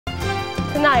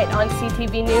Tonight on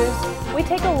CTV News, we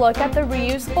take a look at the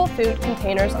reusable food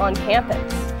containers on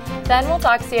campus. Then we'll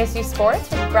talk CSU sports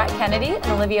with Brett Kennedy and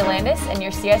Olivia Landis in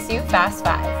your CSU Fast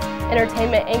 5.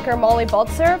 Entertainment anchor Molly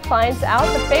Baltzer finds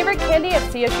out the favorite candy of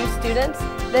CSU students,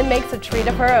 then makes a treat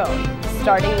of her own,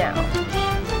 starting now.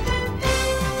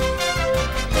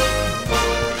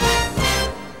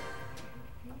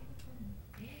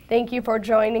 Thank you for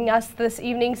joining us this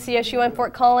evening, CSU in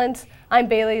Fort Collins. I'm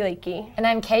Baylee Lakey. And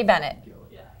I'm Kay Bennett.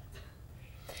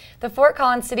 The Fort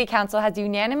Collins City Council has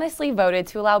unanimously voted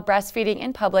to allow breastfeeding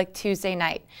in public Tuesday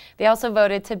night. They also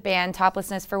voted to ban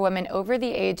toplessness for women over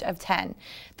the age of 10.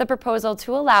 The proposal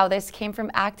to allow this came from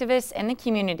activists in the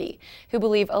community who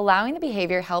believe allowing the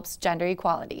behavior helps gender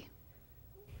equality.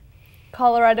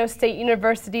 Colorado State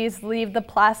University's Leave the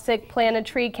Plastic, Plant a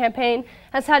Tree campaign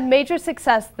has had major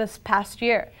success this past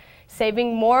year,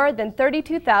 saving more than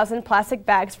 32,000 plastic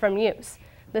bags from use.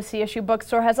 The CSU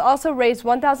bookstore has also raised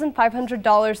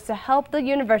 $1,500 to help the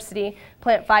university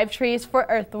plant 5 trees for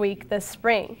Earth Week this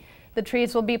spring. The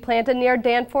trees will be planted near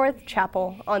Danforth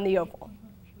Chapel on the Oval.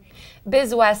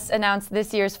 BizWest announced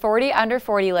this year's 40 Under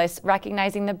 40 list,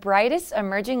 recognizing the brightest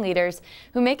emerging leaders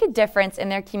who make a difference in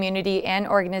their community and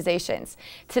organizations.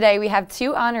 Today we have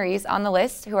 2 honorees on the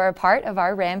list who are a part of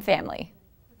our Ram family.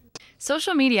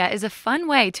 Social media is a fun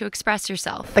way to express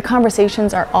yourself. The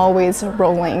conversations are always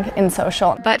rolling in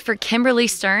social. But for Kimberly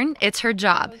Stern, it's her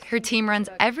job. Her team runs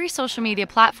every social media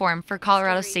platform for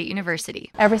Colorado State University.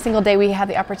 Every single day we have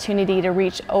the opportunity to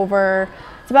reach over,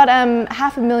 it's about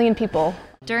 500,000 people.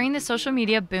 During the social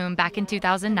media boom back in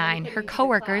 2009, her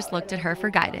coworkers looked at her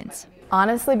for guidance.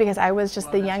 Honestly, because I was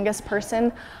just the youngest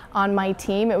person on my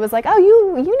team, it was like, oh,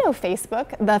 you know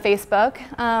Facebook,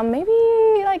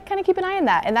 maybe like kind of keep an eye on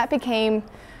that. And that became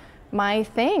my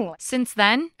thing. Since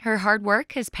then, her hard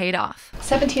work has paid off.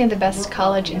 17 of the best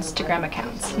college Instagram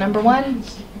accounts. Number 1,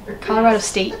 Colorado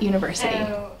State University.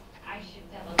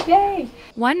 Yay!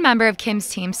 One member of Kim's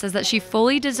team says that she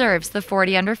fully deserves the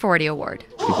 40 Under 40 award.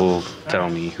 People tell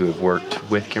me who have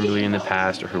worked with Kimberly in the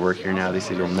past or who work here now, they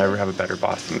say you'll never have a better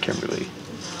boss than Kimberly.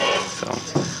 So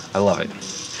I love it.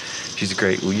 She's a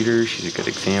great leader, she's a good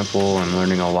example, I'm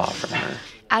learning a lot from her.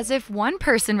 As if one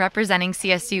person representing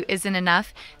CSU isn't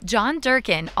enough, John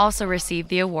Durkin also received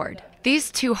the award.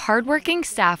 These 2 hardworking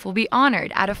staff will be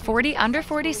honored at a 40 Under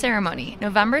 40 ceremony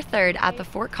November 3rd at the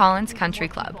Fort Collins Country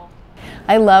Club.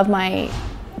 I love my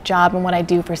job and what I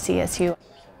do for CSU.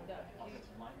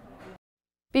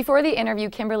 Before the interview,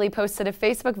 Kimberly posted a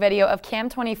Facebook video of Cam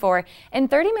 24, and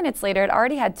 30 minutes later, it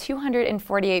already had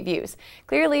 248 views.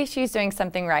 Clearly, she's doing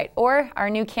something right, or our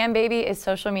new Cam baby is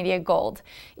social media gold.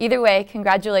 Either way,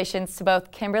 congratulations to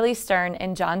both Kimberly Stern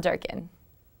and John Durkin.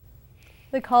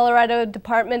 The Colorado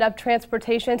Department of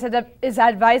Transportation is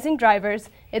advising drivers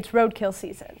it's roadkill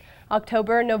season.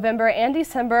 October, November, and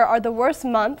December are the worst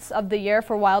months of the year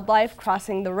for wildlife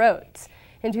crossing the roads.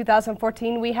 In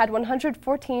 2014, we had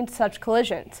 114 such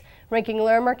collisions, ranking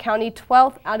Larimer County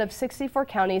 12th out of 64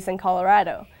 counties in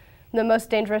Colorado. The most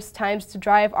dangerous times to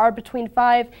drive are between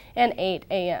 5 and 8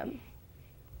 a.m.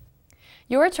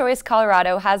 Your Choice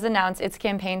Colorado has announced its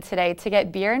campaign today to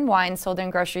get beer and wine sold in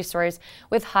grocery stores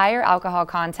with higher alcohol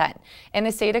content. In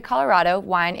the state of Colorado,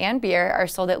 wine and beer are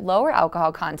sold at lower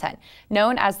alcohol content,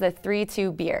 known as the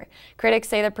 3-2 beer. Critics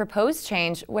say the proposed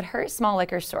change would hurt small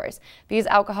liquor stores because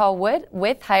alcohol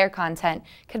with higher content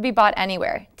could be bought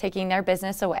anywhere, taking their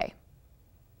business away.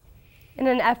 In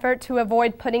an effort to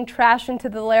avoid putting trash into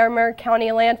the Larimer County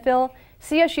landfill,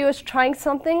 CSU is trying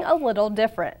something a little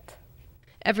different.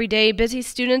 Every day, busy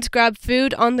students grab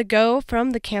food on the go from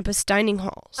the campus dining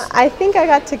halls. I think I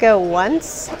got to go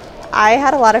once. I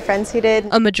had a lot of friends who did.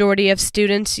 A majority of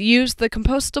students use the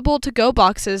compostable to-go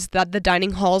boxes that the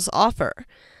dining halls offer.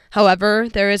 However,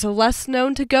 there is a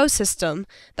less-known to-go system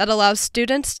that allows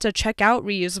students to check out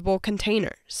reusable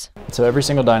containers. So every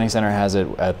single dining center has it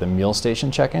at the meal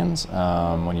station check-ins.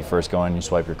 When you first go in, you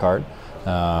swipe your card.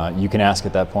 You can ask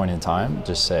at that point in time,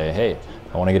 just say, hey,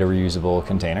 I want to get a reusable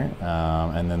container,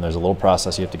 and then there's a little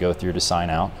process you have to go through to sign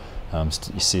out,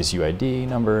 CSU ID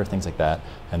number, things like that,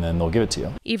 and then they'll give it to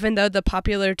you. Even though the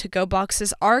popular to-go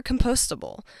boxes are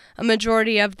compostable, a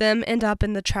majority of them end up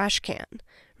in the trash can.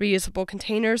 Reusable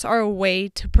containers are a way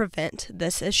to prevent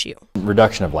this issue.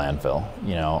 Reduction of landfill.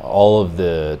 You know, all of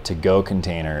the to-go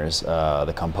containers,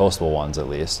 the compostable ones at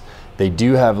least, they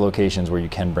do have locations where you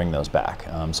can bring those back.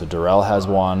 So Durrell has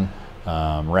one.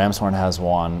 Ramshorn has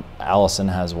one, Allison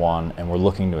has one, and we're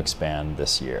looking to expand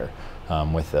this year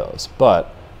with those.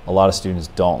 But a lot of students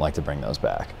don't like to bring those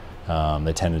back.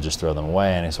 They tend to just throw them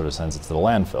away and it sort of sends it to the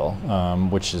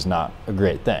landfill, which is not a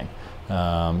great thing.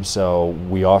 So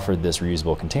we offered this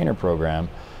reusable container program,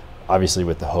 obviously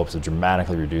with the hopes of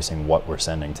dramatically reducing what we're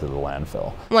sending to the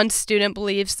landfill. One student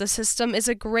believes the system is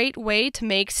a great way to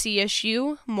make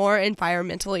CSU more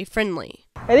environmentally friendly.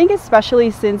 I think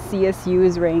especially since CSU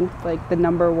is ranked like the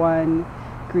 #1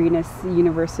 greenest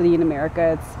university in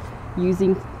America, it's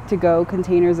using to-go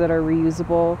containers that are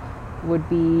reusable would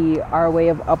be our way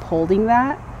of upholding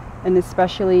that. And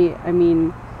especially, I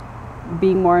mean,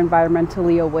 being more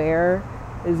environmentally aware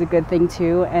is a good thing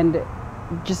too. And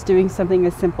just doing something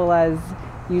as simple as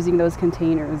using those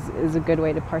containers is a good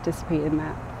way to participate in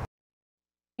that.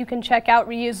 You can check out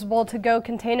reusable to-go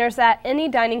containers at any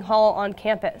dining hall on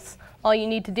campus. All you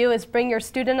need to do is bring your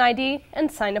student ID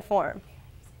and sign a form.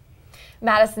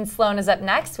 Madison Sloan is up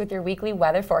next with your weekly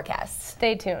weather forecast.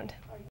 Stay tuned.